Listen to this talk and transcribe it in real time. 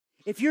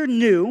If you're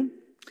new,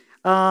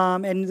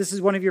 and this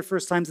is one of your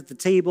first times at the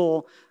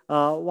table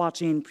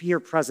watching here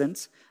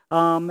present,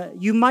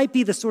 you might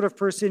be the sort of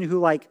person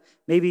who,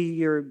 maybe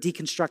you're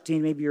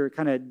deconstructing, maybe you're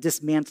kind of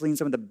dismantling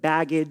some of the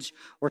baggage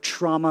or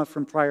trauma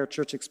from prior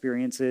church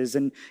experiences.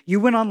 And you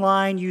went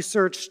online, you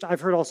searched,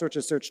 I've heard all sorts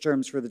of search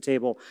terms for the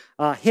table.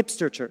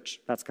 Hipster church,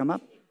 that's come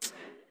up.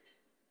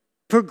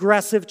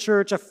 Progressive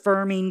church,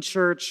 affirming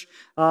church,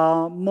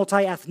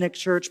 multi-ethnic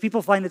church.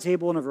 People find the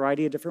table in a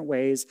variety of different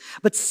ways.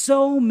 But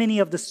so many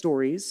of the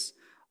stories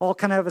all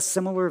kind of have a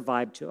similar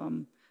vibe to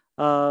them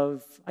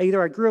of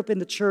either I grew up in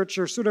the church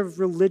or sort of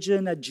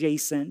religion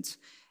adjacent.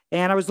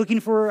 And I was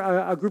looking for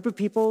a group of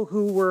people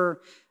who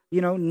were,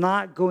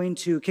 not going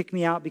to kick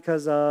me out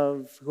because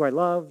of who I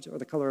loved or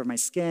the color of my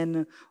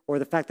skin or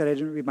the fact that I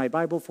didn't read my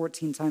Bible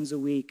 14 times a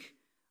week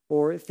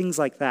or things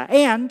like that.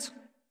 And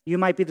you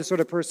might be the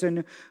sort of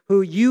person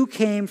who you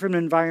came from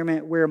an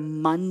environment where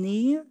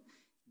money,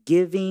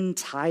 giving,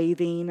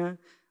 tithing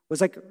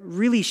was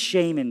really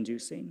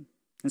shame-inducing.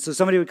 And so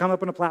somebody would come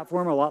up on a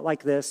platform a lot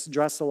like this,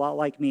 dressed a lot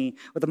like me,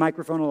 with a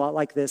microphone a lot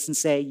like this, and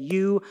say,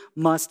 you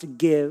must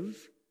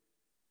give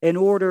in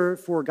order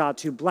for God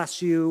to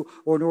bless you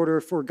or in order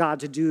for God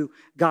to do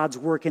God's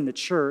work in the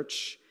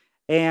church.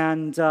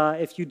 And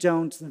if you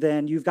don't,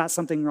 then you've got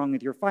something wrong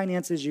with your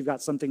finances, you've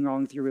got something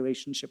wrong with your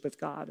relationship with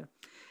God.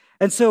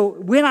 And so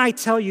when I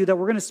tell you that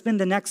we're going to spend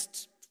the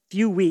next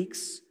few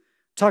weeks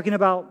talking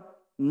about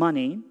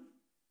money,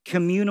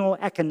 communal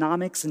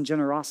economics, and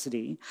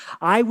generosity,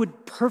 I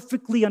would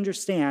perfectly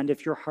understand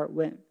if your heart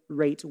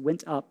rate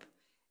went up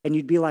and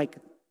you'd be like,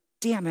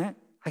 damn it,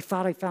 I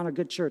thought I found a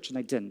good church and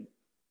I didn't.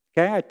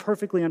 Okay, I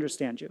perfectly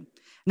understand you.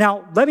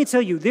 Now, let me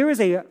tell you, there is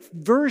a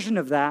version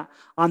of that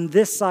on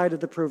this side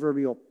of the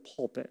proverbial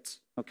pulpit,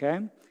 okay?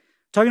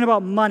 Talking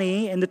about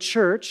money in the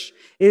church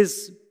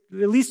is,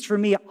 at least for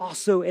me,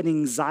 also an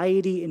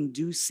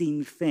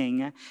anxiety-inducing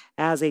thing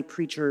as a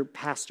preacher,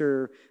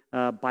 pastor,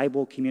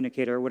 Bible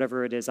communicator,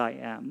 whatever it is I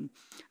am.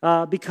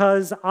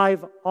 Because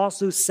I've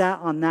also sat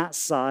on that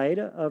side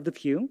of the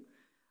pew,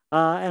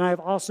 and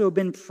I've also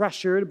been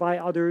pressured by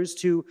others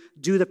to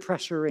do the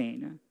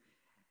pressuring.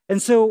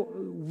 And so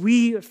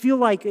we feel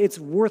like it's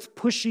worth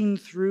pushing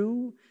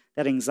through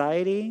that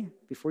anxiety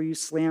before you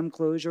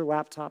close your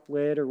laptop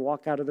lid or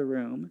walk out of the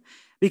room.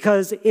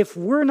 Because if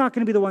we're not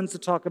going to be the ones to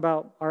talk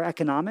about our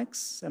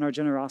economics and our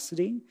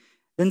generosity,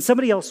 then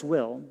somebody else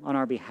will on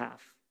our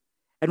behalf.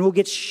 And we'll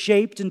get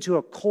shaped into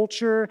a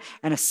culture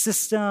and a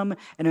system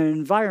and an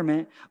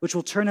environment which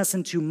will turn us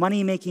into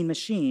money-making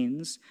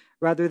machines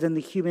rather than the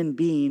human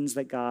beings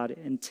that God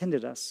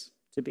intended us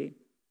to be.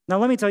 Now,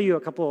 let me tell you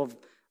a couple of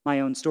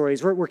my own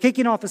stories. We're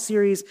kicking off a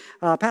series.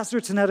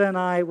 Pastor Tonetta and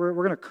I, we're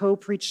going to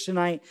co-preach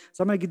tonight.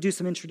 So I'm going to do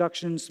some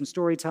introductions, some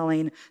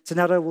storytelling.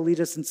 Tonetta will lead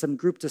us in some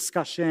group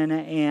discussion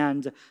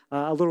and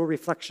a little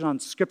reflection on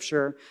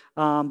Scripture.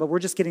 But we're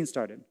just getting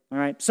started. All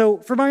right. So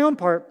for my own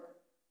part,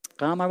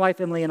 my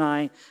wife Emily and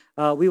I,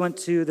 we went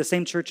to the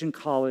same church in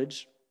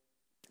college.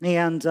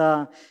 And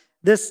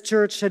this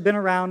church had been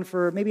around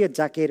for maybe a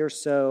decade or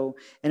so.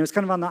 And it was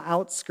kind of on the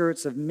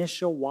outskirts of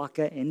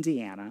Mishawaka,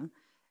 Indiana.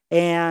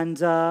 And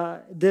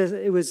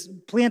it was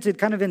planted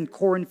kind of in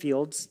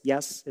cornfields.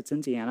 Yes, it's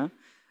Indiana.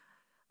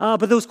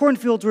 But those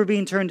cornfields were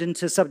being turned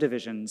into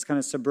subdivisions, kind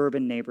of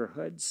suburban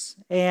neighborhoods.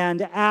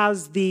 And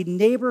as the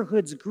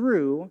neighborhoods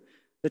grew,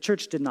 the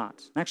church did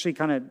not. Actually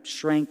kind of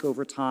shrank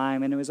over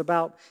time, and it was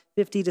about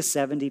 50 to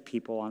 70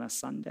 people on a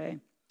Sunday.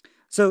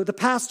 So the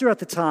pastor at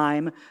the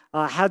time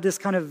had this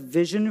kind of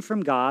vision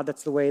from God,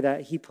 that's the way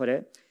that he put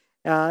it,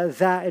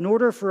 that in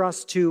order for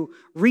us to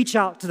reach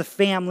out to the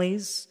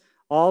families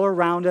all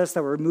around us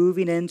that were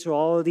moving into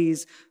all of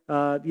these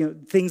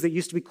things that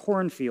used to be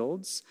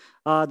cornfields,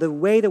 the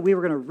way that we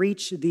were going to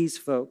reach these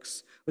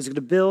folks was going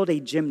to build a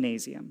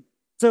gymnasium.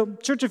 So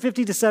church of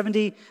 50 to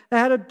 70, they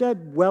had a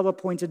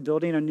well-appointed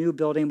building, a new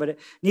building, but it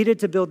needed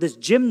to build this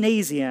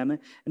gymnasium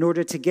in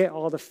order to get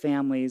all the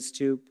families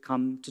to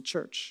come to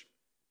church.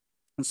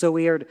 And so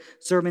we heard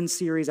sermon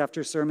series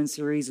after sermon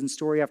series and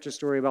story after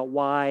story about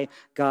why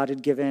God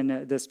had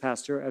given this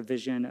pastor a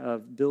vision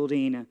of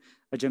building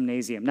a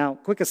gymnasium. Now,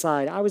 quick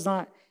aside, I was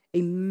not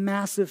a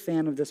massive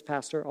fan of this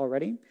pastor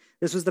already.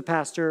 This was the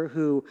pastor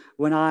who,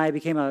 when I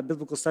became a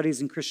biblical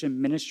studies and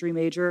Christian ministry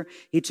major,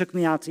 he took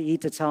me out to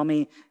eat to tell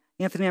me,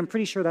 Anthony, I'm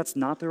pretty sure that's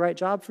not the right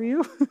job for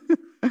you,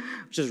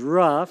 which is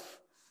rough.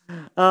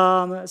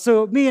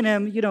 So me and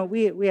him,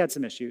 we had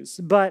some issues.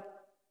 But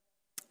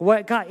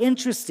what got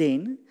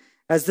interesting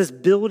as this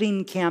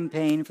building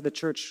campaign for the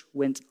church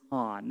went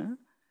on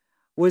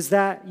was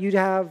that you'd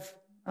have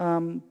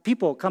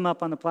people come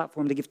up on the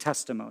platform to give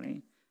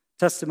testimony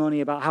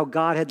about how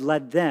God had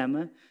led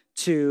them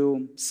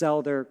to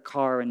sell their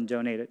car and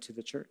donate it to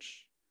the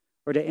church,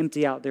 or to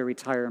empty out their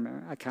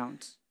retirement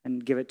account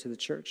and give it to the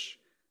church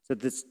so that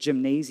this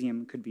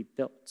gymnasium could be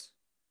built.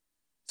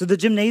 So the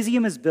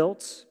gymnasium is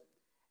built,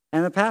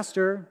 and the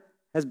pastor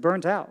has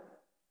burnt out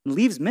and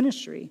leaves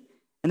ministry,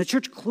 and the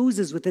church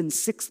closes within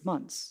 6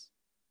 months.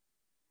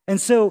 And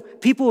so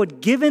people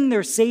had given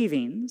their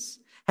savings,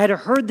 had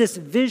heard this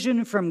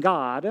vision from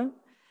God,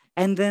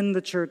 and then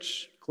the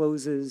church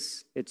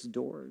closes its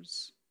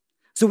doors.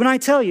 So when I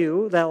tell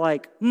you that,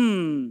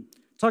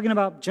 talking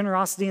about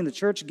generosity in the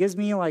church gives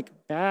me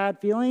bad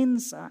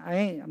feelings,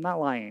 I'm not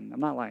lying. I'm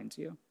not lying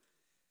to you.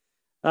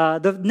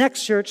 The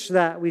next church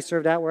that we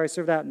served at, where I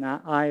served at in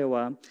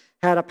Iowa,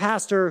 had a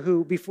pastor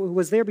who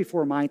was there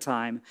before my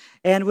time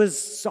and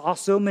was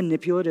also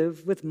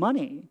manipulative with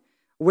money,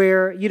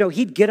 where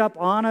he'd get up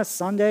on a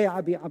Sunday,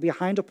 I'd be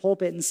behind a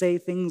pulpit and say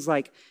things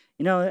like,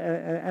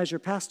 as your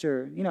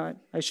pastor,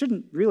 I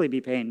shouldn't really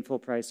be paying full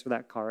price for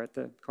that car at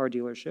the car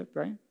dealership,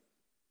 right?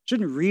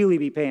 Shouldn't really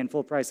be paying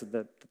full price at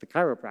the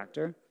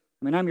chiropractor.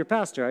 I mean, I'm your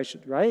pastor, I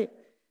should, right?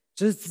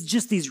 So it's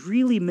just these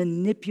really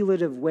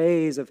manipulative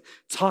ways of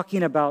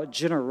talking about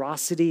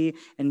generosity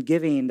and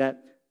giving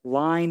that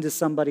line to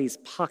somebody's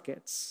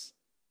pockets.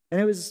 And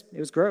it was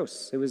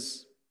gross. It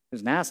was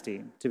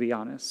nasty, to be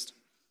honest.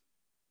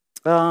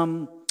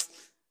 The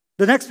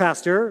next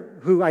pastor,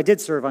 who I did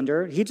serve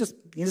under, he just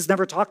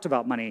never talked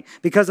about money.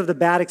 Because of the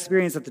bad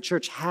experience that the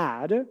church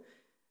had,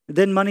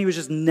 then money was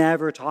just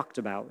never talked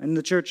about. And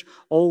the church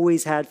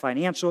always had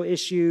financial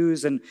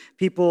issues, and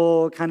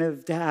people kind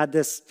of had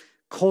this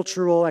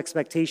cultural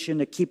expectation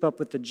to keep up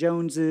with the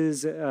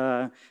Joneses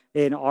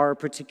in our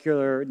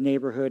particular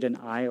neighborhood in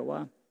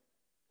Iowa.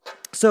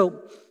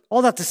 So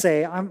all that to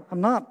say, I'm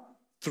not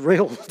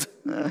thrilled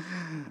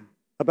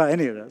about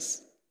any of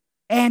this.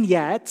 And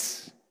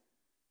yet,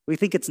 we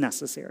think it's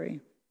necessary.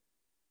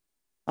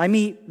 I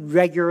meet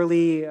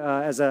regularly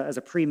as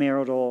a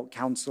premarital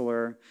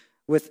counselor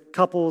with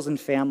couples and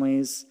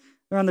families.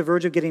 They're on the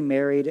verge of getting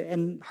married,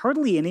 and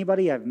hardly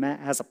anybody I've met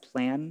has a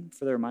plan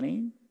for their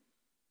money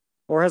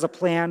or has a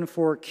plan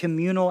for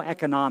communal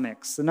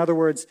economics. In other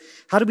words,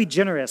 how to be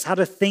generous, how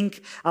to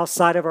think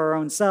outside of our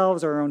own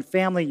selves, our own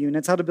family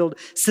units, how to build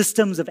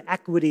systems of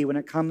equity when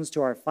it comes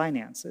to our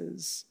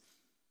finances.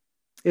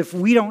 If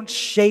we don't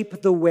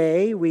shape the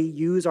way we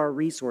use our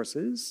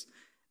resources,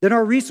 then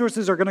our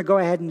resources are going to go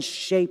ahead and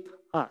shape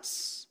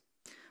us.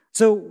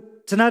 So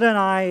Tonetta and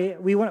I,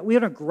 we want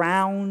to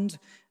ground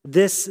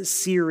this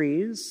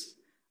series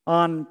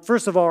on,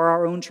 first of all,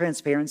 our own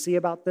transparency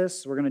about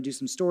this. We're going to do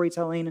some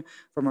storytelling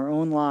from our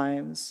own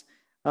lives.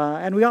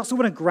 And we also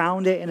want to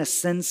ground it in a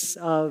sense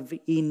of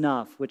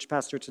enough, which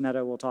Pastor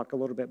Tonetta will talk a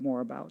little bit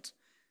more about.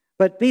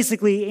 But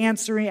basically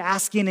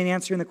asking and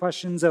answering the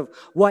questions of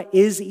what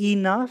is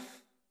enough?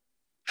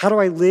 How do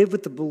I live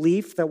with the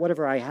belief that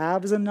whatever I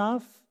have is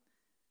enough,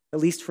 at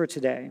least for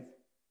today?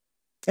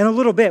 In a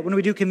little bit, when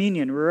we do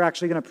communion, we're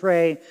actually going to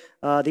pray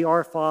the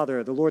Our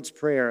Father, the Lord's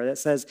Prayer, that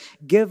says,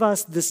 "Give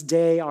us this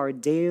day our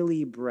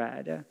daily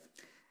bread."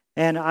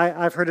 And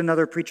I've heard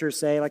another preacher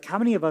say, how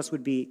many of us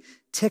would be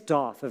ticked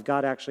off if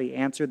God actually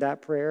answered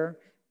that prayer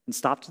and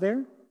stopped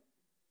there?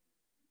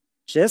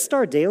 Just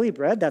our daily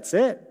bread, that's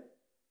it.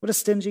 What a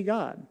stingy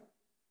God.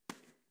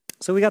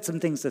 So we got some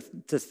things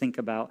to think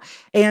about.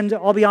 And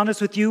I'll be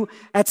honest with you,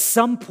 at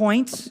some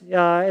point in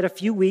a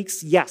few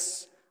weeks,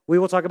 yes, we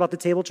will talk about the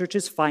Table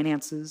Church's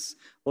finances.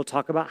 We'll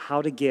talk about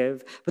how to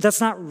give. But that's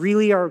not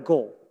really our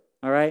goal,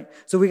 all right?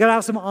 So we got to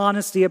have some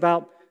honesty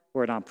about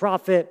we're a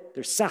nonprofit,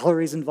 there's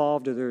salaries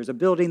involved, or there's a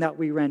building that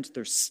we rent,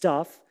 there's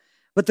stuff.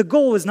 But the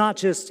goal is not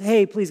just,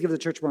 hey, please give the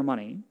church more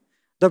money.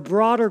 The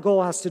broader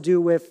goal has to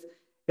do with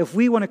if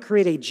we want to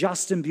create a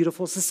just and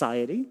beautiful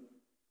society,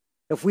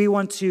 if we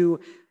want to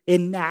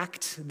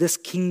enact this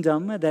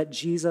kingdom that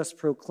Jesus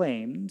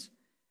proclaimed,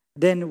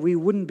 then we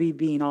wouldn't be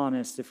being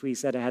honest if we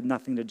said it had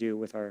nothing to do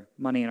with our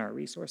money and our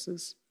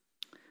resources.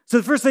 So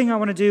the first thing I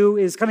want to do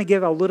is kind of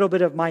give a little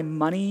bit of my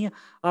money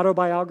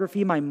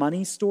autobiography, my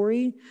money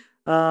story,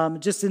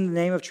 just in the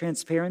name of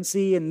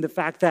transparency and the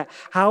fact that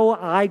how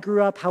I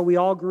grew up, how we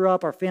all grew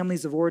up, our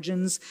families of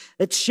origins,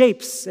 it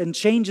shapes and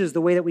changes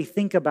the way that we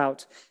think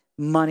about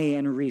money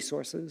and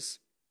resources.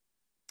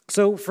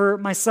 So for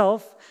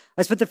myself,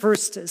 I spent the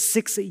first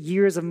 6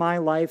 years of my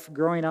life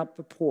growing up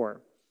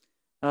poor.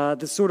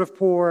 The sort of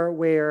poor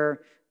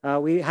where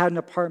we had an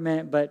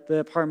apartment, but the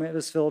apartment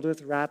was filled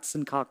with rats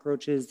and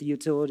cockroaches. The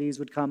utilities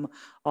would come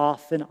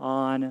off and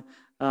on.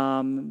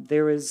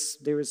 There was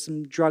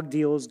some drug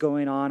deals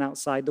going on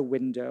outside the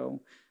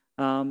window.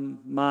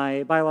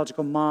 My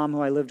biological mom,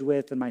 who I lived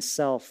with, and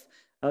myself,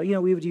 we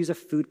would use a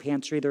food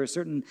pantry. There were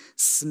certain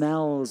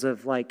smells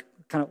of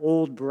kind of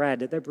old bread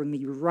that bring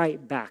me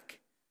right back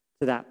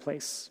to that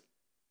place.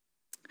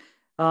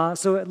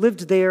 So I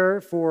lived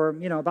there for,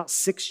 about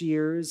 6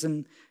 years,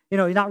 and,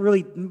 not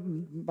really,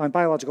 my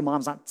biological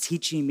mom's not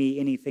teaching me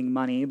anything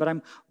money, but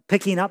I'm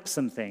picking up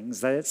some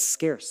things, that it's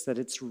scarce, that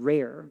it's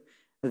rare,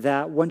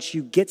 that once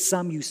you get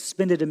some, you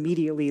spend it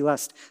immediately,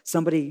 lest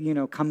somebody,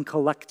 come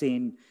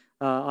collecting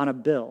on a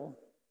bill.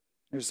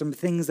 There's some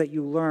things that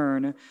you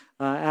learn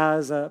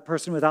as a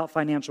person without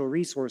financial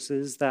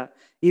resources that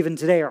even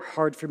today are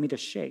hard for me to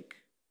shake.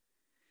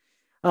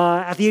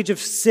 At the age of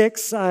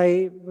 6,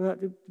 I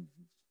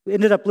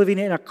ended up living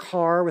in a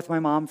car with my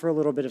mom for a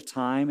little bit of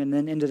time, and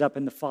then ended up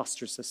in the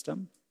foster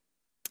system.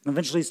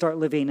 Eventually start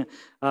living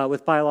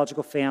with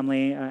biological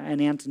family,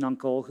 an aunt and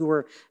uncle who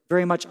were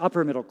very much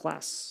upper middle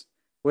class.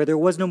 where there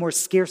was no more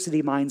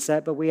scarcity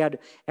mindset, but we had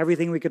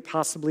everything we could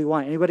possibly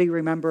want. Anybody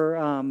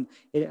remember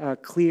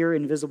clear,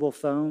 invisible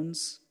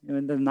phones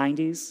in the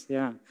 90s?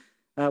 Yeah.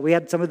 We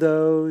had some of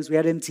those. We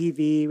had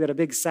MTV. We had a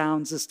big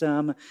sound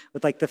system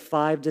with like the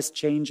 5-disc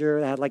changer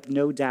that had like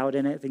No Doubt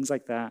in it, things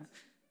like that.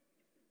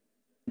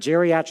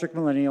 Geriatric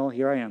millennial,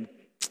 here I am.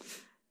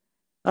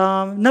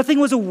 Nothing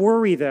was a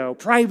worry, though.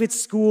 Private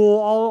school,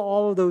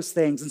 all of those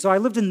things. And so I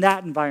lived in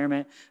that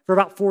environment for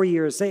about 4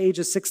 years, the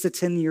ages 6 to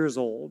 10 years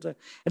old. And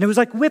it was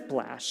like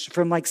whiplash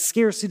from like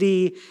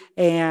scarcity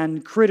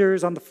and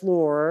critters on the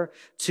floor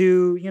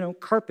to,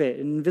 carpet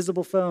and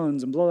invisible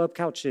phones and blow-up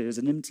couches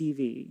and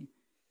MTV.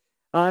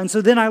 And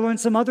so then I learned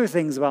some other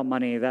things about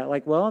money that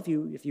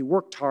if you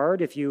worked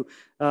hard, if you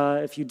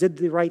did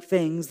the right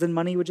things, then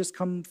money would just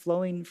come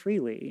flowing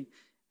freely.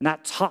 And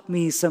that taught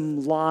me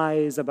some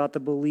lies about the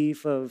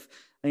belief of,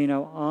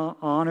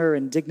 honor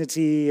and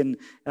dignity and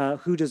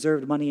who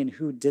deserved money and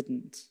who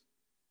didn't.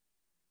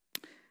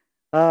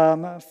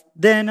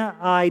 Then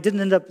I didn't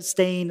end up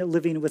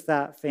living with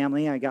that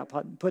family. I got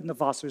put in the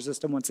foster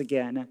system once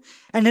again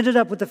and ended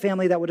up with the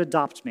family that would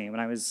adopt me when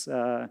I was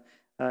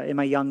in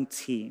my young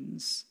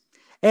teens.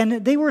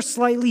 And they were a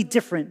slightly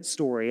different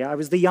story. I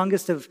was the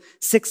youngest of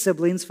 6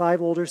 siblings,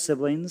 5 older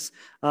siblings.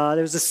 There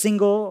was a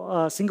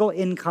single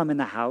income in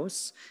the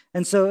house,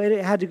 and so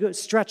it had to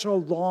stretch a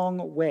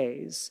long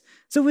ways.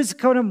 So it was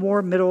kind of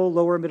more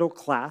lower middle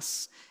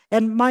class.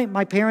 And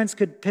my parents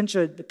could pinch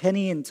a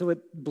penny until it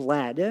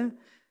bled.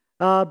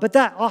 But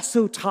that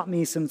also taught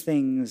me some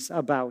things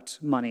about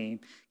money.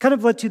 Kind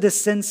of led to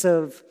this sense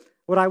of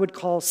what I would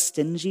call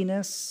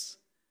stinginess.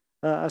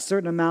 A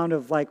certain amount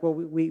of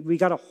we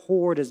got to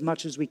hoard as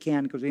much as we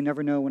can because we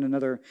never know when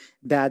another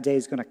bad day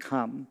is going to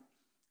come.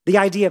 The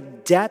idea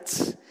of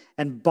debt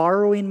and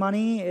borrowing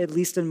money, at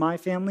least in my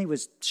family,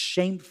 was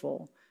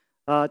shameful.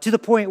 To the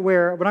point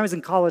where when I was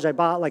in college, I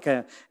bought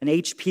an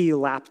HP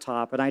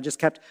laptop, and I just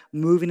kept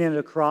moving it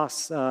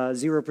across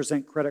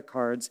 0% credit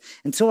cards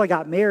until I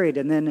got married.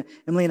 And then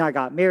Emily and I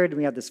got married, and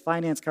we had this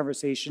finance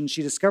conversation.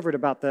 She discovered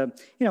about the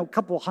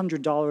couple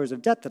 $100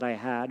 of debt that I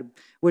had,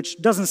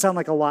 which doesn't sound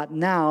like a lot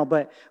now,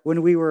 but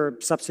when we were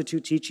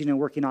substitute teaching and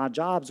working odd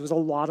jobs, it was a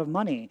lot of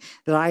money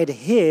that I had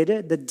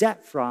hid the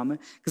debt from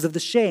because of the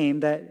shame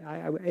that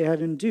it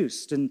had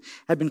induced and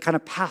had been kind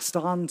of passed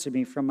on to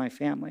me from my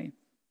family.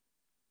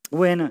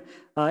 When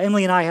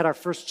Emily and I had our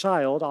first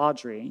child,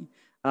 Audrey,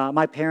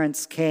 my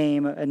parents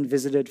came and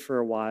visited for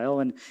a while,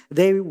 and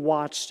they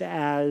watched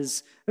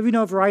as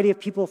a variety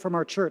of people from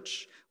our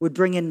church would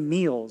bring in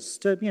meals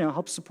to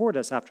help support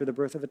us after the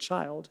birth of a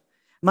child.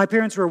 My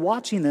parents were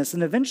watching this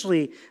and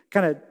eventually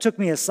kind of took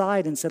me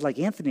aside and said,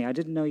 Anthony, I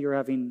didn't know you were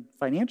having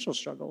financial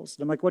struggles.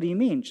 And I'm like, what do you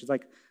mean? She's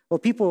like,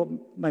 well,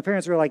 my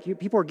parents were like,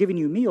 people are giving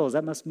you meals.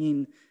 That must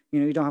mean,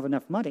 you don't have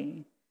enough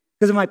money.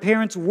 Because in my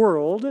parents'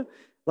 world,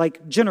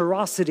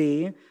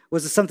 generosity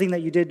was something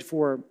that you did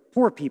for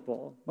poor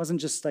people. It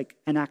wasn't just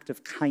an act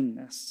of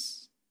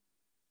kindness.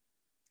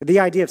 The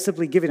idea of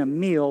simply giving a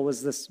meal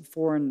was this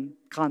foreign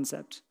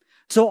concept.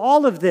 So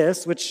all of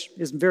this, which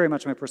is very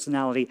much my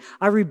personality,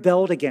 I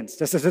rebelled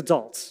against as an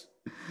adult.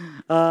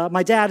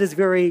 My dad is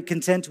very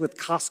content with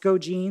Costco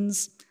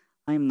jeans.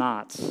 I'm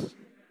not.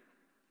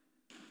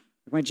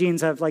 My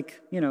jeans have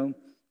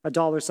a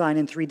dollar sign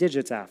and 3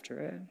 digits after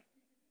it.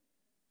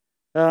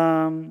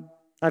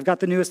 I've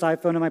got the newest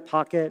iPhone in my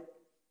pocket.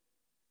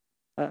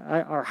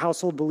 Our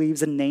household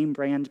believes in name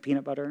brand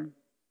peanut butter.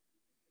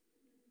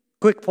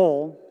 Quick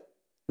poll.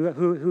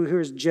 Who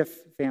here's Jif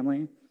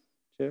family?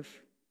 Jif?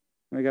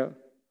 There we go.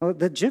 Oh,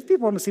 the Jif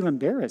people almost seem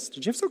embarrassed.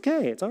 Jif's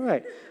okay. It's all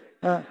right.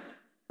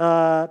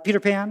 Peter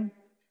Pan?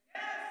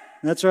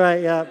 That's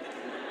right, yeah.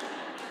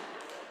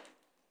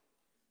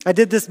 I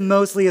did this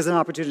mostly as an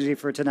opportunity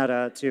for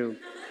Tonetta, too.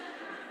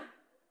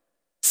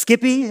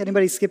 Skippy?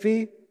 Anybody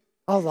Skippy?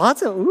 Oh,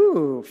 lots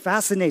of,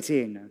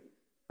 fascinating.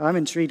 I'm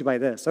intrigued by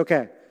this.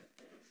 Okay.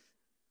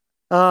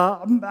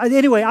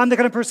 Anyway, I'm the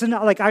kind of person,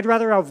 I'd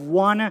rather have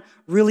one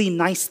really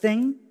nice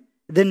thing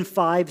than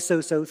 5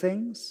 so-so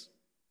things.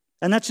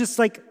 And that's just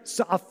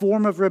a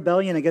form of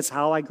rebellion against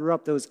how I grew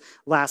up those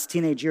last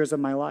teenage years of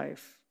my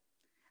life.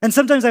 And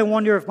sometimes I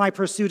wonder if my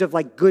pursuit of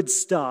good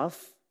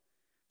stuff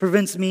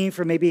prevents me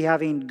from maybe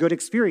having good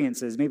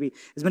experiences, maybe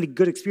as many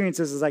good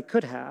experiences as I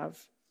could have,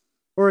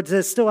 or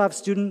to still have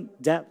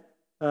student debt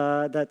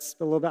that's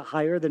a little bit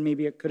higher than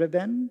maybe it could have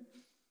been.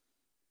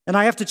 And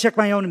I have to check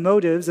my own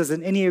motives as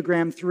an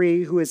Enneagram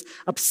 3 who is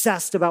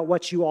obsessed about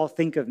what you all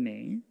think of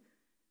me.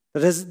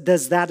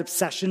 Does that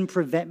obsession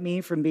prevent me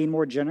from being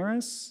more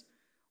generous?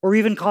 Or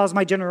even cause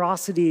my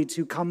generosity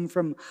to come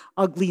from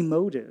ugly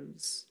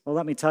motives? Well,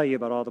 let me tell you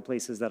about all the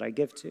places that I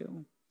give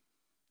to.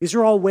 These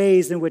are all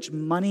ways in which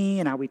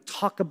money and how we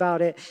talk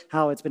about it,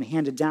 how it's been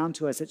handed down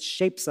to us, it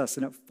shapes us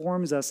and it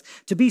forms us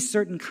to be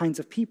certain kinds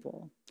of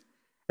people.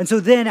 And so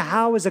then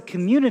how is a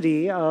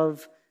community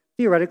of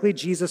theoretically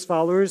Jesus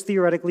followers,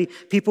 theoretically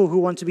people who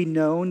want to be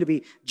known to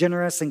be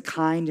generous and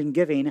kind and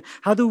giving,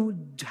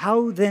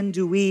 how then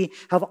do we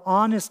have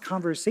honest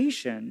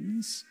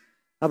conversations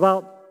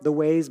about the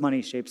ways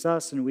money shapes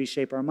us and we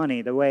shape our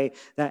money, the way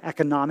that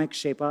economics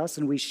shape us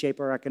and we shape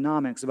our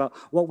economics, about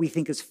what we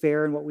think is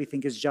fair and what we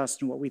think is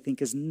just and what we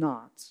think is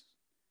not.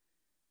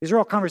 These are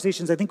all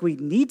conversations I think we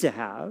need to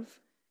have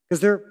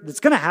because it's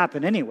going to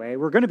happen anyway.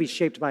 We're going to be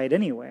shaped by it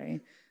anyway.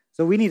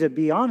 So we need to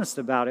be honest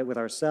about it with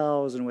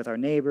ourselves and with our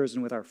neighbors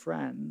and with our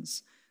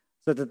friends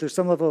so that there's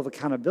some level of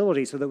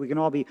accountability so that we can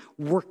all be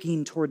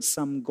working towards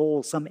some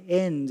goal, some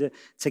end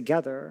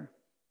together.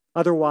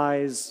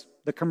 Otherwise,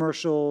 the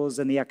commercials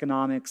and the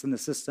economics and the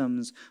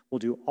systems will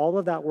do all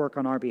of that work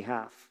on our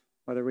behalf,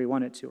 whether we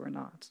want it to or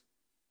not.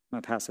 I'm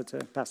going to pass it to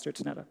Pastor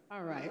Tonetta.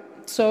 All right.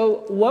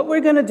 So what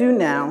we're going to do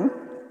now,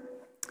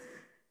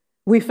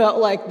 we felt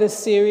like this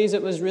series,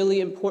 it was really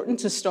important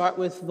to start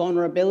with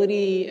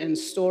vulnerability and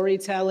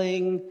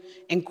storytelling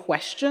and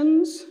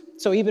questions.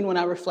 So even when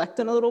I reflect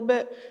in a little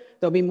bit,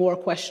 there'll be more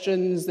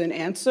questions than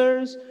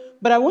answers.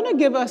 But I want to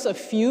give us a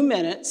few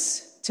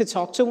minutes to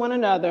talk to one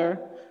another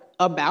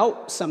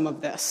about some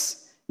of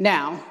this.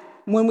 Now,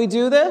 when we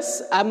do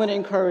this, I'm going to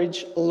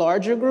encourage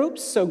larger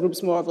groups, so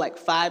groups more of like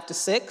 5 to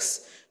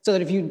 6, so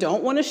that if you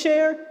don't want to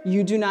share,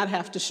 you do not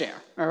have to share,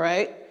 all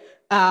right?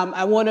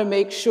 I want to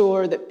make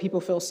sure that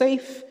people feel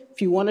safe.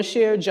 If you want to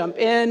share, jump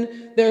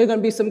in. There are going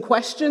to be some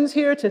questions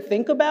here to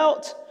think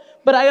about.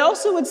 But I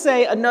also would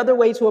say another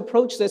way to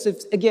approach this,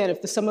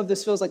 if some of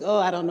this feels like, oh,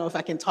 I don't know if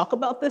I can talk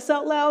about this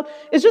out loud,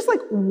 it's just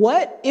like,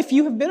 what, if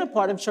you have been a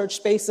part of church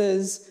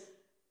spaces,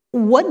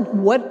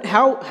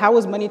 how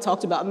is money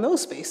talked about in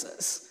those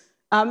spaces?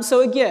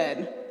 So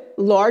again,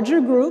 larger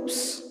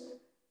groups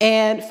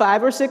and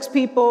 5 or 6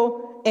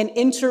 people, and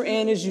enter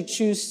in as you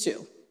choose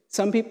to.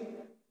 Some people,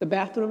 the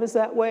bathroom is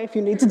that way if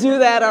you need to do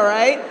that, all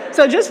right?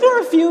 So just for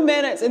a few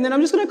minutes, and then I'm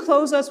just going to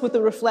close us with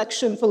a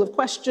reflection full of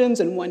questions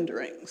and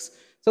wonderings.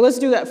 So let's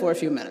do that for a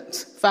few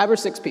minutes. 5 or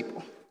 6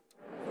 people.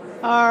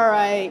 All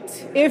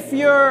right. If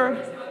you're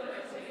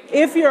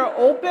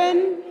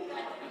open,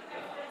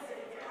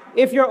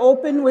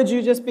 would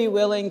you just be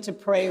willing to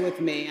pray with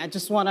me? I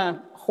just want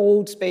to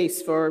hold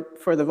space for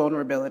the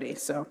vulnerability.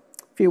 So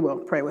if you will,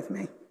 pray with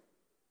me.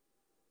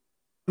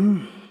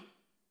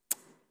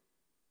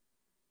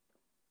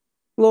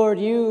 Lord,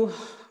 you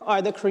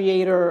are the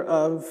creator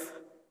of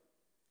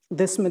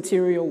this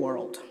material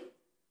world.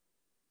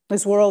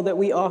 This world that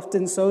we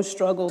often so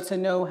struggle to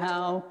know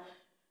how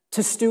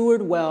to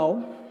steward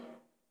well,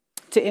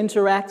 to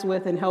interact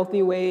with in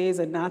healthy ways,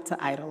 and not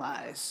to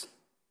idolize.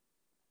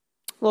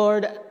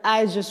 Lord,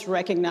 I just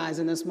recognize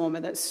in this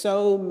moment that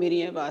so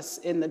many of us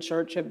in the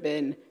church have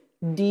been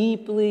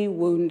deeply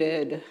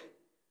wounded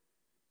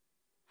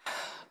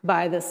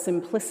by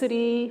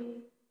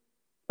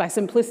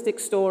simplistic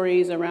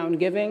stories around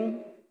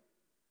giving,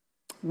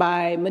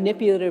 by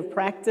manipulative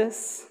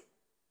practice,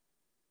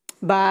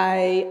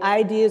 by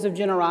ideas of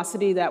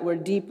generosity that were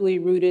deeply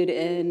rooted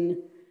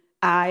in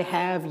I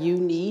have, you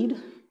need,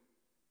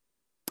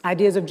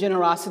 ideas of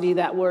generosity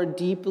that were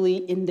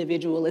deeply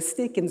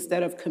individualistic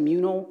instead of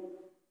communal.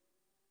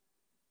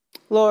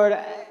 Lord,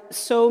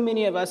 so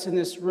many of us in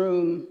this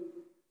room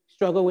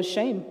struggle with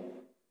shame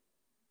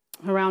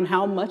around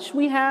how much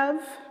we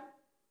have,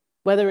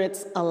 whether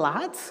it's a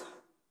lot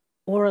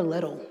or a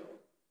little.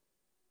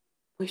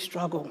 We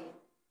struggle.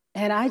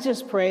 And I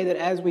just pray that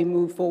as we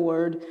move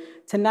forward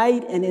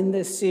tonight and in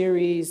this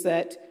series,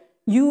 that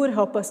you would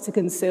help us to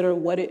consider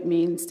what it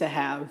means to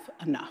have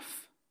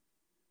enough,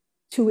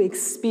 to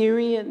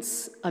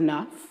experience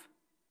enough,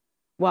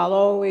 while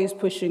always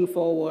pushing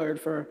forward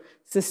for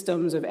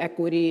systems of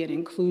equity and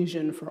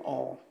inclusion for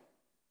all.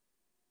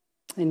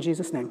 In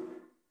Jesus' name,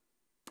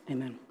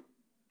 amen.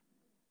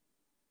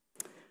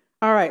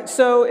 All right,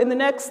 so in the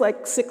next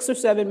 6 or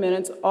 7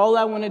 minutes, all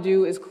I want to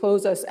do is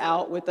close us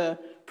out with a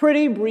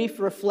pretty brief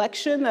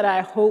reflection that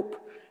I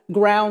hope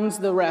grounds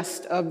the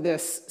rest of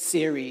this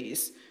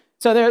series.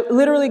 So there are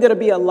literally going to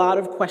be a lot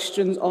of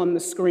questions on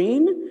the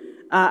screen.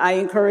 I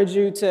encourage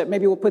you to,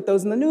 maybe we'll put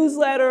those in the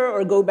newsletter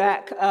or go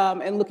back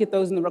and look at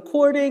those in the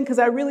recording, because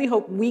I really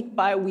hope week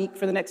by week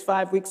for the next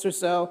 5 weeks or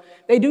so,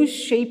 they do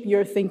shape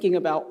your thinking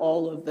about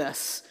all of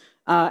this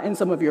in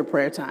some of your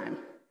prayer time.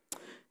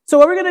 So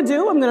what we're going to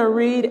do, I'm going to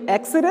read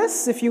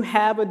Exodus. If you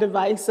have a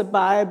device, a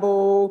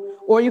Bible,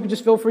 or you can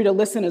just feel free to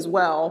listen as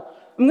well.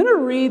 I'm going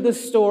to read the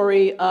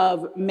story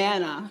of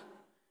manna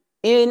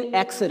in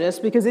Exodus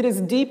because it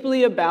is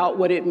deeply about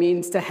what it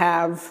means to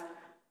have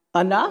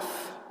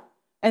enough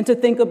and to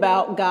think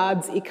about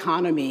God's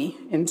economy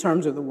in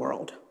terms of the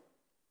world.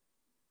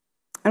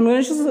 I'm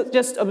going to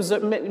just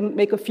observe,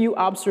 make a few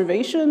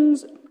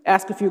observations,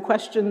 ask a few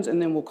questions,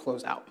 and then we'll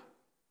close out.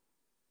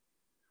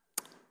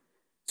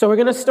 So we're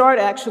going to start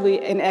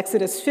actually in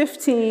Exodus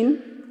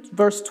 15,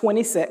 verse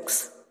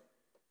 26.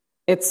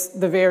 It's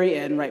the very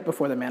end, right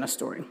before the manna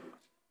story.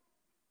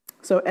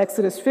 So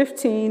Exodus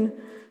 15,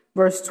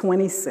 verse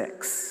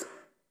 26.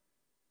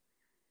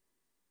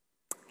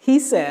 He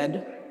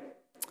said,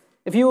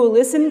 "If you will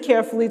listen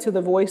carefully to the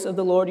voice of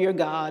the Lord your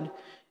God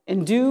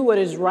and do what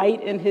is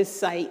right in his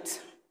sight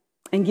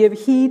and give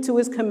heed to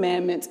his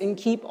commandments and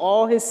keep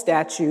all his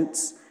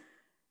statutes,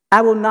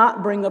 I will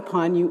not bring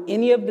upon you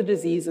any of the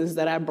diseases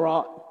that I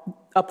brought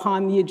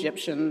upon the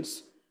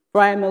Egyptians,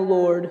 for I am the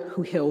Lord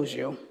who heals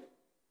you."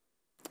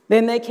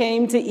 Then they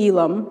came to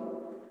Elim,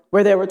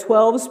 where there were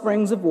 12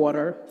 springs of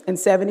water and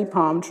 70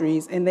 palm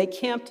trees, and they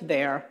camped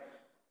there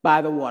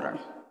by the water.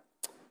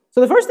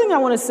 So the first thing I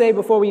want to say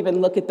before we even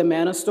look at the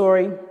manna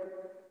story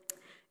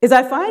is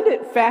I find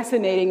it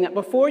fascinating that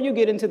before you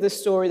get into this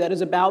story that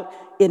is about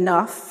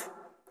enough,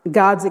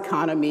 God's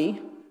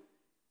economy,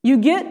 you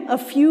get a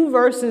few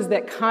verses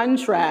that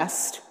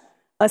contrast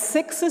a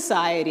sick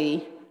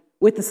society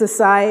with a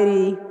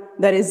society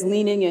that is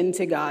leaning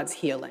into God's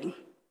healing.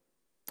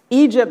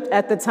 Egypt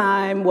at the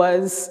time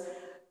was,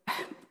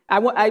 I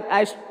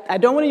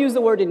don't want to use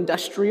the word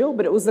industrial,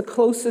 but it was the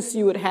closest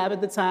you would have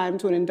at the time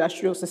to an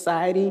industrial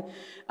society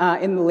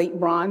in the late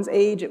Bronze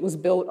Age. It was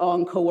built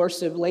on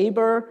coercive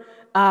labor.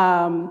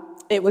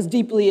 It was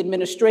deeply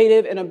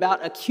administrative and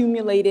about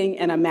accumulating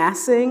and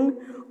amassing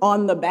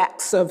on the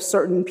backs of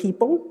certain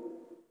people.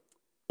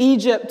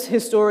 Egypt,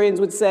 historians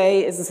would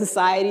say, is a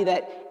society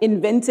that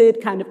invented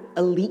kind of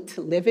elite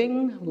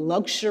living,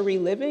 luxury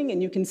living,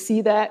 and you can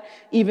see that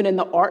even in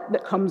the art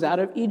that comes out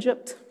of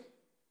Egypt.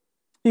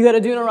 You go to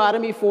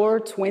Deuteronomy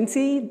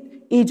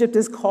 4:20, Egypt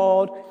is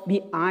called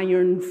the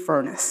iron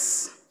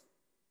furnace.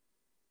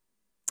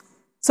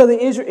 So the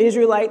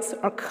Israelites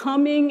are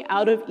coming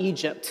out of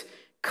Egypt,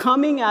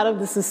 coming out of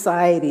the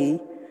society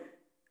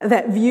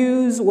that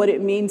views what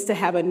it means to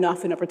have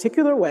enough in a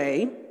particular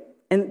way,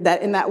 and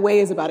that in that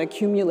way is about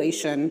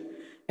accumulation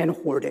and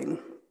hoarding.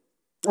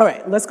 All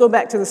right, let's go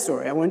back to the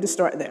story. I wanted to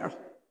start there.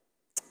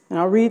 And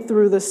I'll read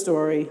through the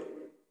story,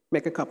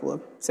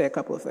 say a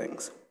couple of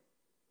things.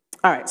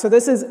 All right, so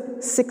this is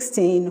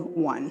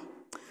 16:1.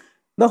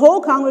 The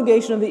whole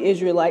congregation of the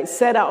Israelites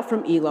set out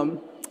from Elim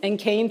and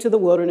came to the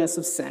wilderness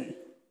of Sin,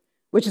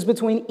 which is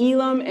between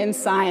Elim and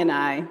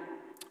Sinai,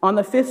 on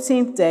the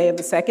 15th day of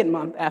the second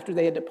month after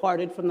they had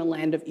departed from the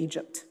land of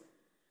Egypt.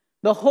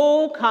 The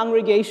whole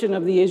congregation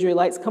of the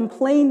Israelites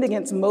complained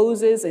against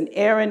Moses and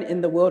Aaron in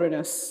the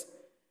wilderness.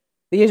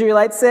 The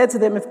Israelites said to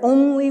them, "If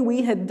only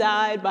we had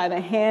died by the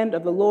hand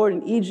of the Lord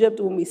in Egypt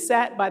when we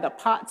sat by the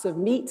pots of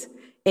meat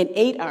and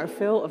ate our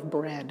fill of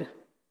bread.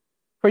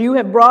 For you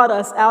have brought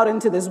us out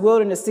into this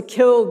wilderness to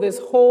kill this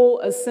whole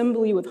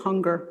assembly with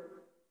hunger."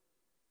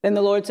 Then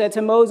the Lord said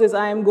to Moses,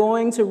 "I am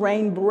going to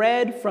rain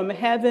bread from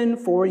heaven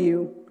for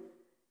you,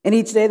 and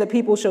each day the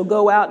people shall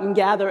go out and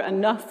gather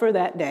enough for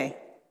that day.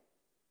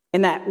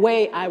 In that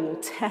way I will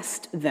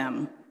test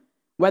them,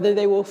 whether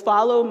they will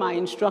follow my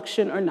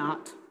instruction or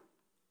not.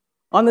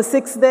 On the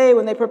sixth day,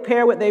 when they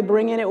prepare what they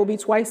bring in, it will be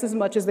twice as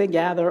much as they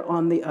gather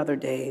on the other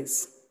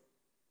days."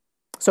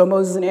 So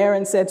Moses and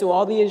Aaron said to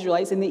all the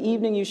Israelites, "In the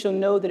evening you shall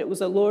know that it was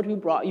the Lord who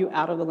brought you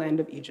out of the land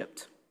of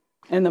Egypt.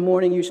 And in the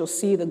morning you shall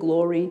see the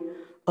glory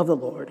of the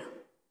Lord."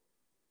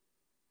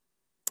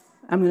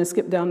 I'm going to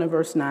skip down to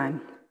verse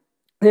 9.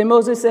 Then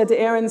Moses said to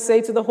Aaron,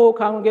 "Say to the whole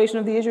congregation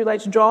of the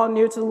Israelites, draw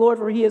near to the Lord,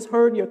 for he has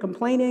heard your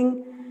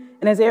complaining."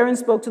 And as Aaron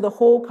spoke to the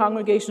whole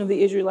congregation of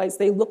the Israelites,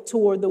 they looked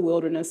toward the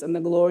wilderness, and the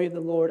glory of the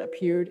Lord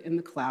appeared in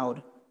the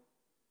cloud.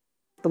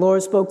 The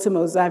Lord spoke to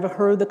Moses, "I have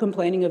heard the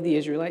complaining of the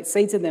Israelites.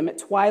 Say to them, at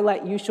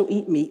twilight you shall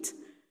eat meat,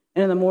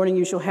 and in the morning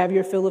you shall have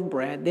your fill of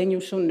bread. Then you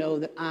shall know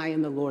that I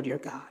am the Lord your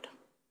God."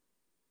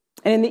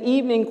 And in the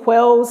evening,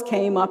 quails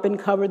came up and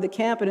covered the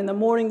camp, and in the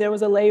morning there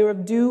was a layer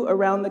of dew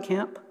around the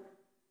camp.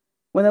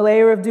 When the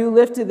layer of dew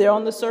lifted, there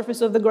on the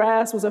surface of the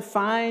grass was a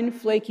fine,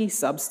 flaky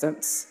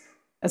substance,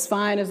 as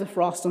fine as the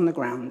frost on the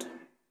ground.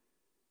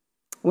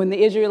 When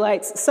the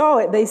Israelites saw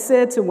it, they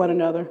said to one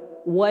another,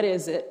 "What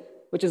is it?"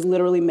 Which is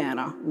literally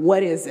manna.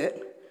 What is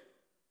it?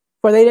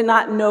 For they did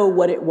not know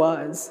what it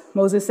was.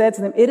 Moses said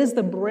to them, "It is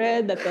the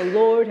bread that the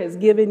Lord has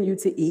given you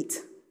to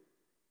eat.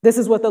 This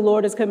is what the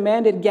Lord has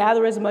commanded.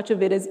 Gather as much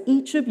of it as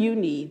each of you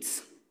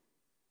needs,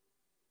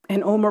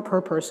 an omer per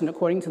person,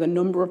 according to the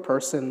number of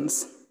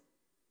persons."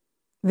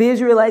 The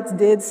Israelites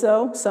did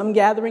so, some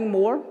gathering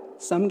more,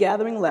 some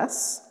gathering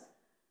less.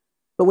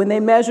 But when they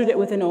measured it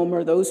with an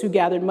omer, those who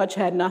gathered much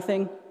had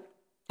nothing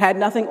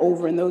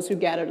over, and those who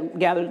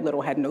gathered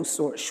little had no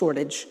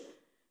shortage.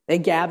 They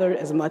gathered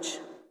as much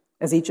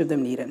as each of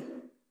them needed.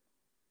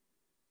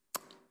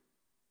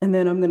 And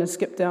then I'm going to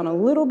skip down a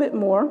little bit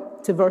more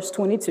to verse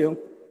 22.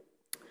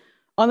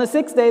 On the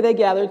sixth day, they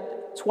gathered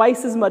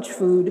twice as much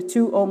food,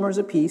 2 omers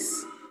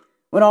apiece.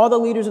 When all the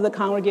leaders of the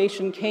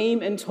congregation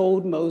came and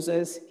told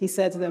Moses, he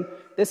said to them,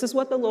 "This is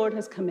what the Lord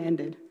has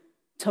commanded.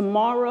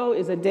 Tomorrow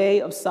is a day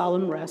of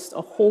solemn rest,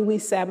 a holy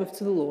Sabbath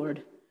to the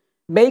Lord.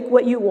 Bake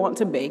what you want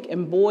to bake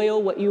and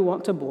boil what you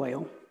want to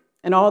boil,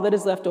 and all that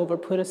is left over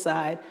put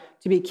aside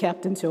to be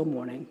kept until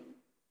morning."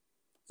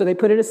 So they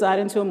put it aside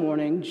until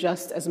morning,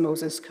 just as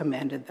Moses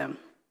commanded them.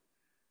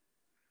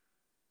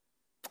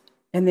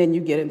 And then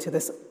you get into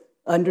this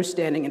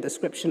understanding and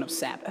description of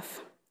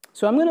Sabbath.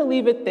 So I'm going to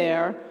leave it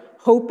there,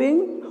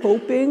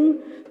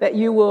 hoping that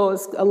you will,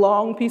 it's a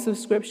long piece of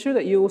scripture,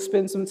 that you will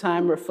spend some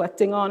time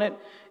reflecting on it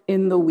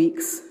in the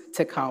weeks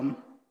to come.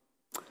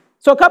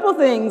 So a couple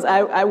things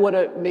I want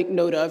to make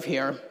note of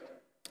here.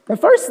 The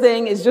first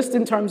thing is just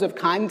in terms of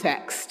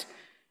context.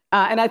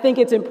 And I think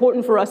it's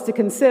important for us to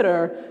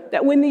consider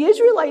that when the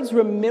Israelites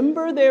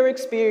remember their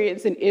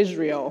experience in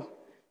Israel,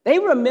 they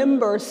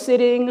remember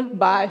sitting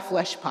by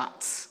flesh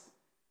pots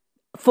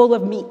full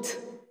of meat,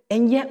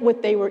 and yet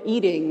what they were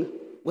eating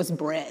was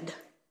bread.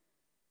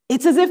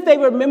 It's as if they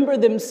remember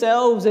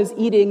themselves as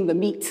eating the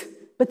meat,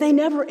 but they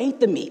never ate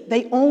the meat.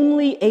 They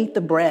only ate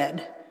the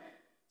bread.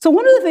 So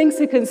one of the things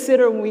to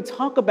consider when we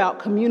talk about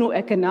communal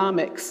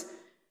economics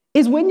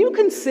is when you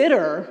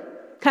consider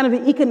kind of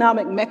the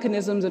economic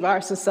mechanisms of our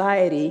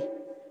society,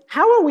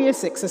 how are we a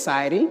sick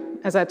society,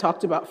 as I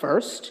talked about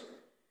first?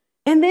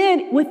 And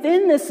then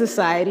within this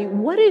society,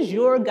 what is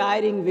your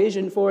guiding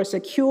vision for a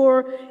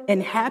secure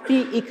and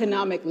happy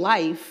economic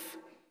life?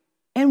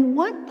 And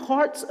what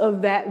parts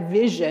of that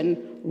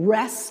vision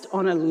rest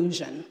on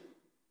illusion?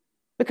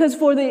 Because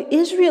for the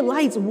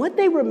Israelites, what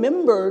they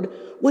remembered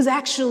was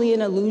actually an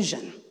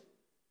illusion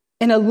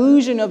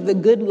of the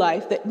good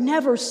life that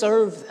never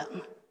served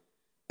them.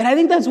 And I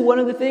think that's one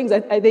of the things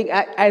I think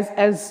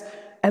as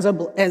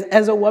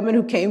a woman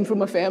who came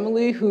from a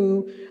family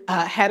who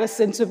had a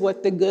sense of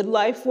what the good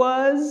life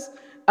was,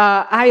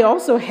 I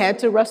also had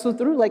to wrestle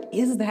through, like,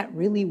 is that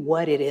really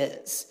what it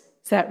is?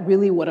 Is that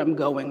really what I'm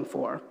going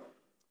for?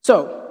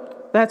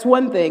 So that's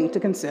one thing to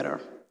consider.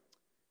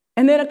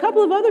 And then a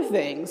couple of other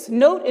things.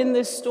 Note in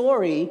this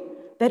story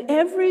that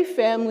every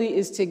family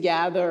is to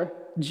gather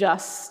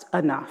just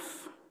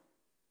enough.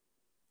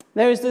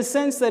 There's this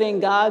sense that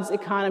in God's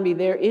economy,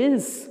 there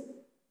is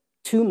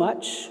too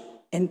much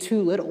and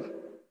too little,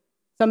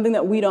 something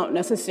that we don't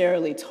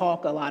necessarily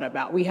talk a lot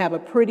about. We have a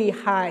pretty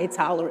high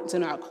tolerance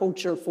in our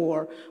culture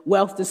for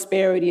wealth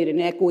disparity and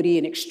inequity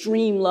and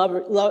extreme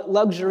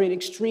luxury and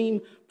extreme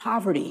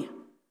poverty.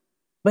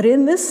 But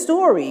in this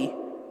story,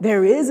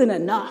 there isn't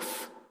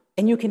enough,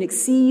 and you can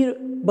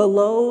exceed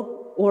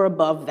below or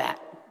above that.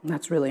 And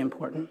that's really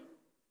important.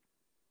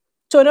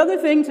 So another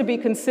thing to be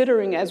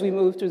considering as we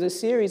move through this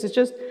series is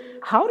just,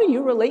 how do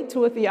you relate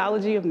to a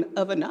theology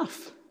of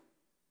enough?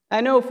 I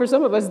know for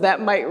some of us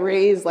that might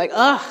raise like,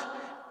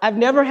 I've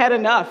never had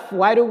enough.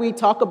 Why do we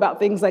talk about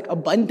things like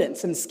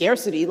abundance and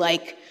scarcity?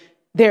 Like,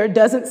 there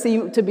doesn't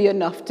seem to be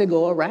enough to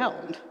go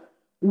around.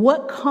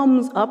 What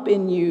comes up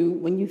in you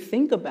when you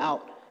think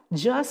about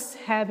just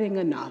having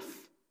enough?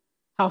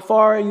 How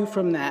far are you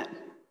from that?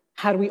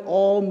 How do we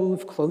all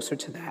move closer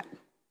to that?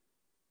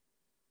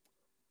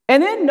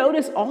 And then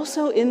notice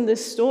also in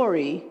this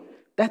story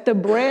that the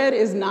bread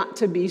is not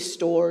to be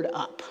stored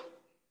up.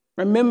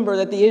 Remember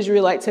that the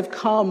Israelites have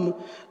come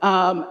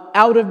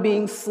out of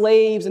being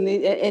slaves,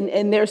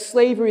 and their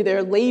slavery,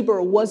 their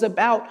labor was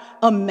about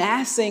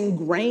amassing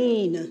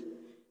grain,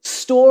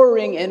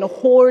 storing and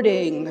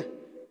hoarding.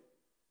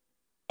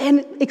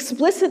 And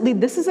explicitly,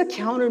 this is a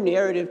counter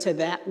narrative to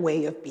that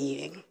way of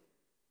being,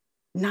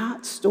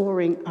 not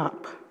storing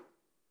up.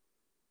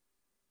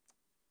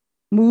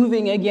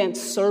 Moving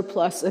against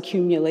surplus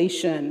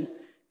accumulation,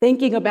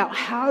 thinking about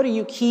how do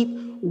you keep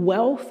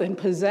wealth and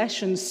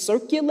possessions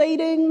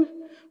circulating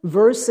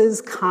versus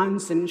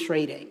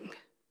concentrating.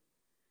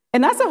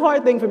 And that's a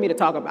hard thing for me to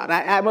talk about.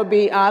 I'm going to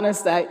be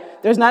honest,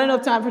 there's not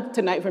enough time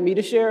tonight for me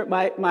to share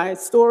my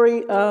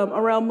story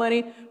around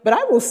money, but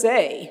I will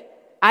say,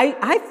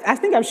 I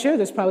think I've shared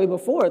this probably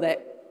before,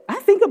 that I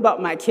think about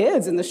my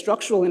kids and the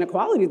structural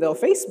inequality they'll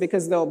face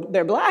because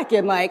they're Black,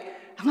 and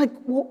I'm like,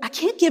 well, I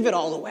can't give it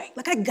all away.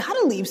 Like, I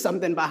gotta leave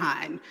something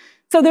behind.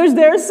 So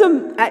there's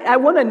some, I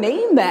want to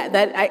name that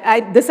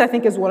this I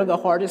think is one of the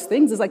hardest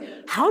things, is like,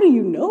 how do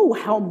you know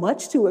how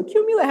much to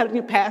accumulate? How do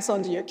you pass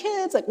on to your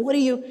kids? Like,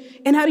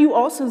 and how do you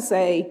also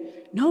say,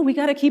 no, we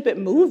got to keep it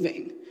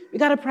moving. We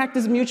got to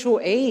practice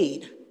mutual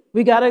aid.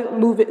 We got to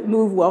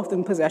move wealth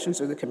and possessions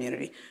through the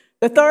community.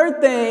 The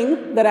third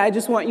thing that I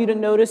just want you to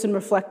notice and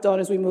reflect on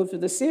as we move through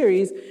the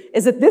series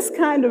is that this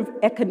kind of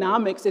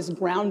economics is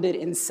grounded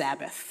in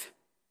Sabbath.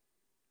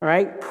 All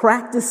right,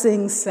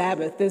 practicing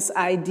Sabbath, this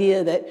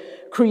idea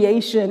that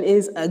creation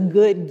is a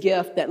good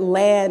gift, that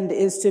land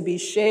is to be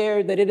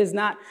shared, that it is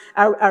not,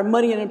 our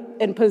money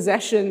and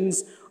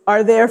possessions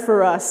are there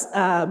for us,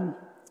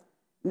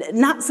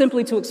 not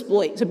simply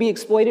to be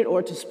exploited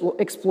or to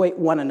exploit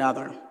one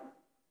another.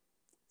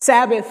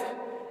 Sabbath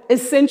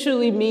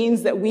essentially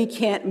means that we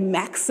can't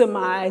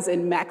maximize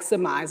and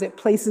maximize. It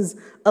places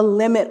a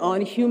limit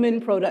on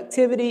human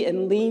productivity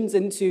and leans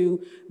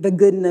into the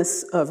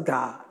goodness of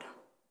God.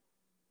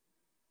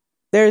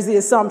 There's the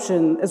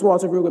assumption, as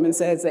Walter Brueggemann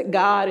says, that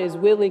God is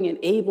willing and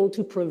able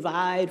to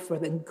provide for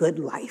the good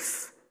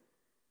life.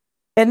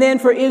 And then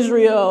for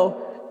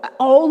Israel,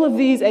 all of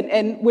these,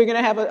 and we're going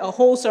to have a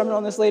whole sermon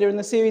on this later in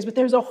the series, but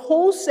there's a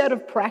whole set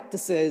of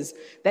practices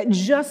that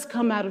just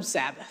come out of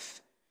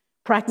Sabbath.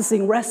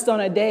 Practicing rest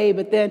on a day,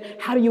 but then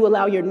how do you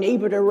allow your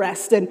neighbor to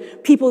rest, and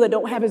people that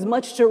don't have as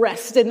much to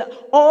rest, and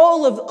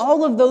all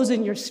of those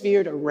in your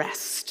sphere to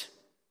rest.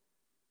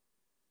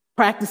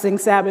 Practicing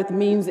Sabbath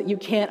means that you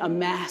can't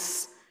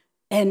amass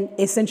and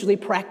essentially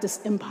practice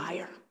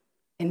empire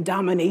and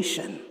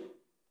domination.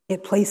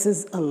 It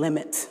places a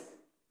limit.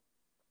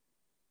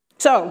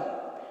 So,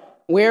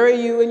 Where are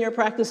you in your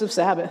practice of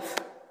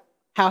Sabbath?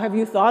 How have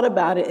you thought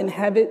about it? And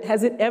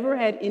has it ever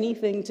had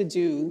anything to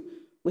do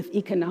with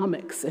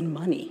economics and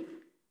money?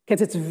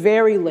 Because it's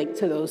very linked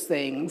to those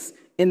things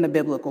in the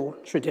biblical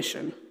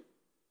tradition.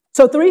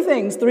 So 3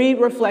 things, 3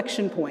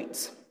 reflection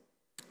points.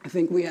 I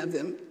think we have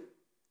them.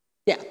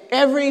 Yeah,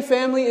 every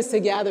family is to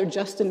gather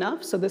just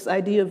enough. So this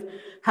idea of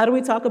how do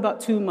we talk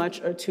about too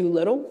much or too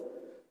little?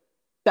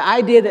 The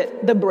idea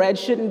that the bread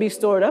shouldn't be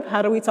stored up.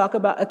 How do we talk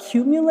about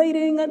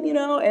accumulating,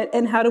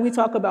 and how do we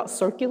talk about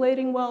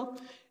circulating well?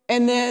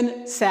 And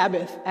then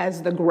Sabbath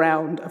as the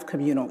ground of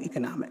communal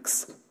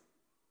economics.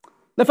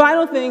 The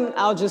final thing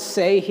I'll just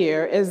say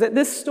here is that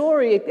this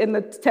story, and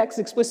the text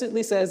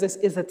explicitly says this,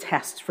 is a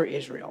test for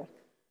Israel.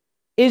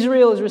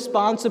 Israel is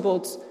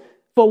responsible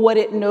for what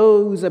it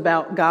knows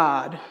about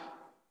God.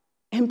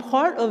 And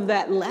part of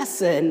that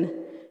lesson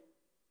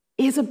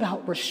is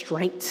about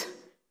restraint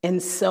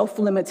and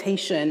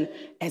self-limitation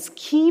as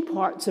key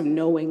parts of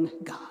knowing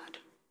God.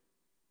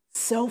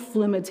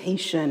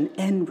 Self-limitation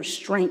and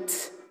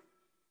restraint.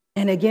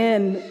 And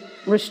again,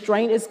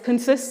 restraint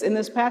consists in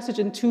this passage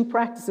in 2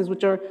 practices,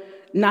 which are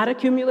not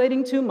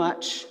accumulating too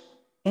much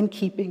and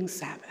keeping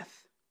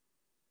Sabbath.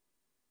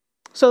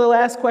 So the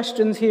last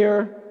questions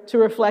here to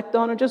reflect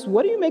on are just,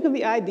 what do you make of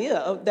the idea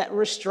of that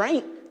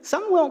restraint?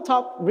 Some won't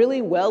talk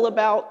really well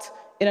about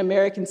in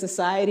American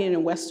society and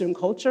in Western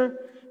culture.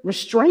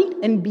 Restraint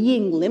and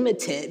being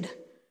limited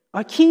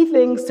are key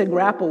things to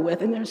grapple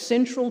with, and they're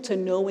central to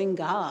knowing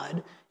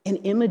God and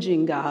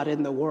imaging God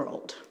in the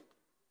world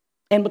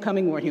and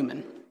becoming more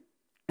human.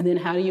 And then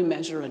how do you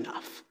measure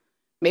enough?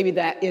 Maybe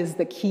that is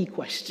the key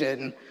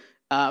question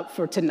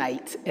for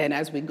tonight and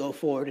as we go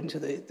forward into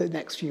the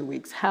next few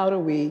weeks. How do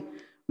we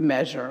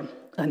measure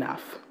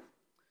enough?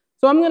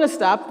 So I'm going to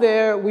stop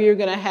there. We are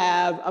going to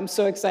have, I'm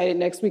so excited,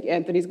 next week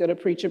Anthony's going to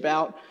preach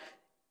about,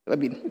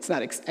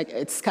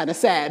 it's kind of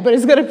sad, but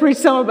he's going to preach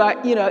some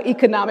about,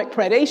 economic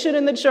predation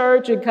in the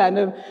church and kind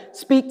of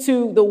speak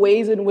to the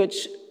ways in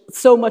which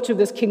so much of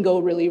this can go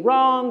really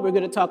wrong. We're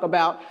going to talk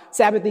about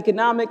Sabbath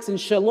economics and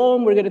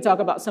shalom. We're going to talk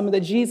about some of the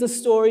Jesus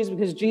stories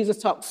because Jesus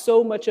talked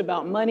so much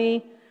about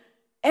money.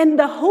 And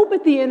the hope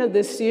at the end of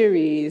this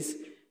series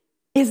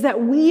is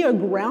that we are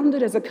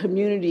grounded as a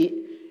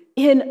community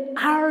in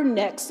our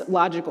next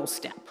logical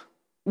step,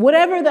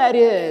 whatever that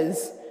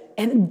is,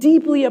 and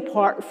deeply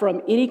apart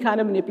from any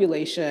kind of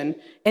manipulation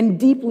and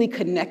deeply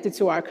connected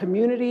to our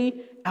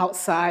community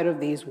outside of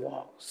these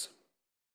walls.